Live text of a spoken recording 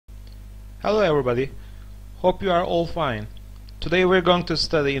Hello everybody, hope you are all fine. Today we're going to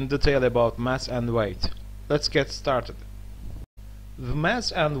study in detail about mass and weight. Let's get started. The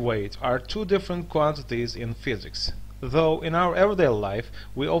mass and weight are two different quantities in physics, though in our everyday life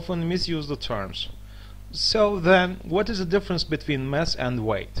we often misuse the terms. So then, what is the difference between mass and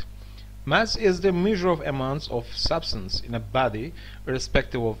weight? Mass is the measure of amounts of substance in a body,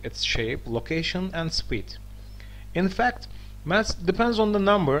 irrespective of its shape, location and speed. In fact, mass depends on the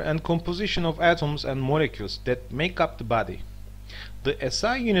number and composition of atoms and molecules that make up the body. The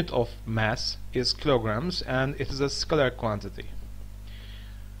SI unit of mass is kilograms and it is a scalar quantity.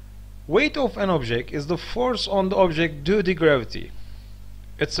 Weight of an object is the force on the object due to gravity.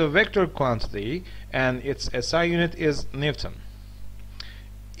 It's a vector quantity and its SI unit is Newton.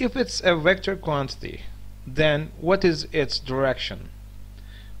 If it's a vector quantity, then what is its direction?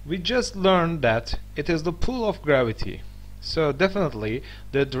 We just learned that it is the pull of gravity. So definitely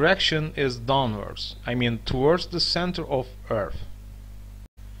the direction is downwards, towards the center of Earth.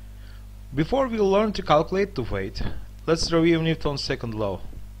 Before we learn to calculate the weight, let's review Newton's second law.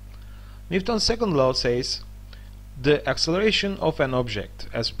 Newton's second law says the acceleration of an object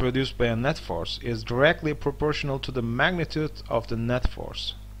as produced by a net force is directly proportional to the magnitude of the net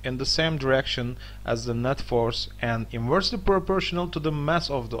force in the same direction as the net force and inversely proportional to the mass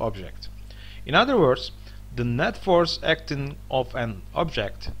of the object. In other words, the net force acting of an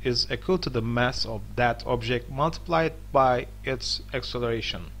object is equal to the mass of that object multiplied by its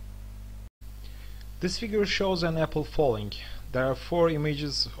acceleration. This figure shows an apple falling. There are 4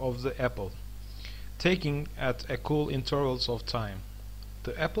 images of the apple, taken at equal intervals of time.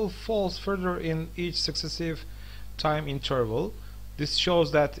 The apple falls further in each successive time interval. This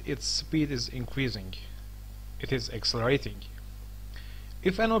shows that its speed is increasing. It is accelerating.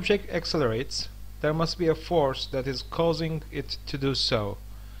 If an object accelerates, there must be a force that is causing it to do so.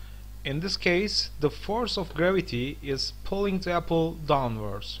 In this case, the force of gravity is pulling the apple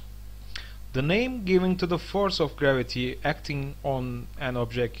downwards. The name given to the force of gravity acting on an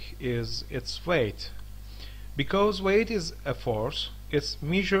object is its weight. Because weight is a force, it's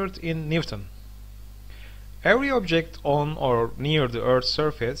measured in Newton. Every object on or near the Earth's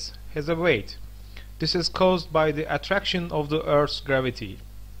surface has a weight. This is caused by the attraction of the Earth's gravity.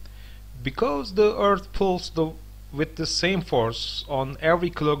 Because the Earth pulls with the same force on every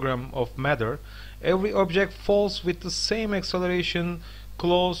kilogram of matter, every object falls with the same acceleration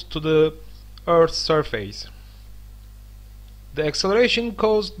close to the Earth's surface. The acceleration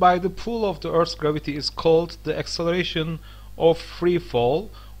caused by the pull of the Earth's gravity is called the acceleration of free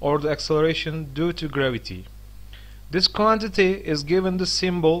fall or the acceleration due to gravity. This quantity is given the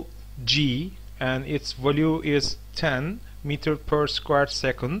symbol g and its value is 10 meters per square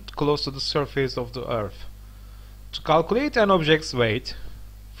second close to the surface of the Earth. To calculate an object's weight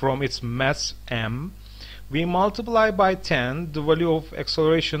from its mass m, we multiply by 10 the value of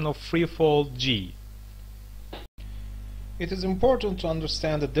acceleration of free fall g. It is important to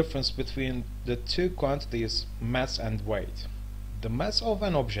understand the difference between the two quantities, mass and weight. The mass of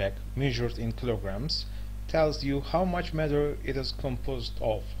an object, measured in kilograms, tells you how much matter it is composed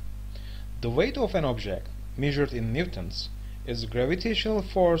of. The weight of an object, measured in newtons, is the gravitational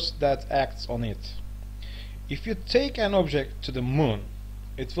force that acts on it. If you take an object to the moon,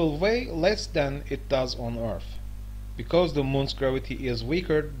 it will weigh less than it does on Earth, because the moon's gravity is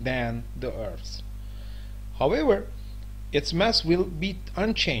weaker than the Earth's. However, its mass will be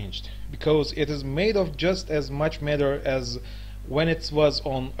unchanged, because it is made of just as much matter as when it was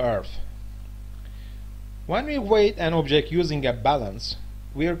on Earth. When we weigh an object using a balance,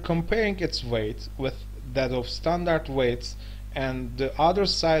 we are comparing its weight with that of standard weights and the other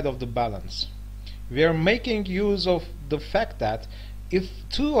side of the balance. We are making use of the fact that if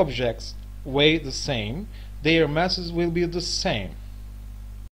two objects weigh the same, their masses will be the same.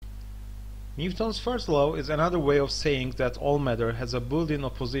 Newton's first law is another way of saying that all matter has a built-in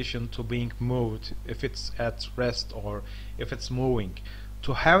opposition to being moved if it's at rest or if it's moving,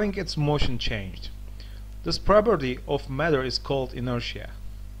 to having its motion changed. This property of matter is called inertia.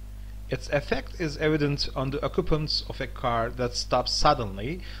 Its effect is evident on the occupants of a car that stops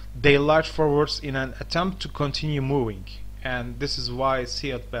suddenly. They lurch forwards in an attempt to continue moving, and this is why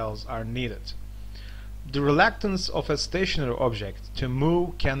seat belts are needed. The reluctance of a stationary object to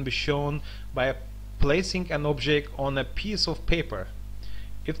move can be shown by placing an object on a piece of paper.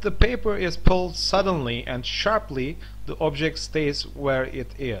 If the paper is pulled suddenly and sharply, the object stays where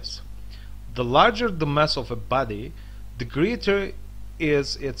it is. The larger the mass of a body, the greater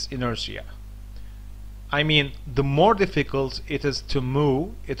is its inertia. The more difficult it is to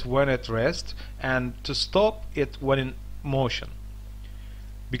move it when at rest and to stop it when in motion.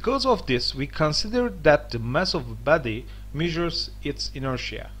 Because of this, we consider that the mass of a body measures its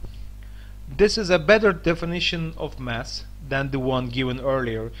inertia. This is a better definition of mass than the one given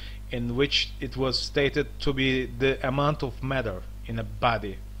earlier, in which it was stated to be the amount of matter in a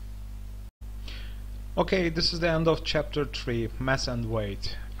body. Okay, this is the end of chapter 3, mass and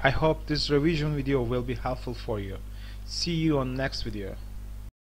weight. I hope this revision video will be helpful for you. See you on next video.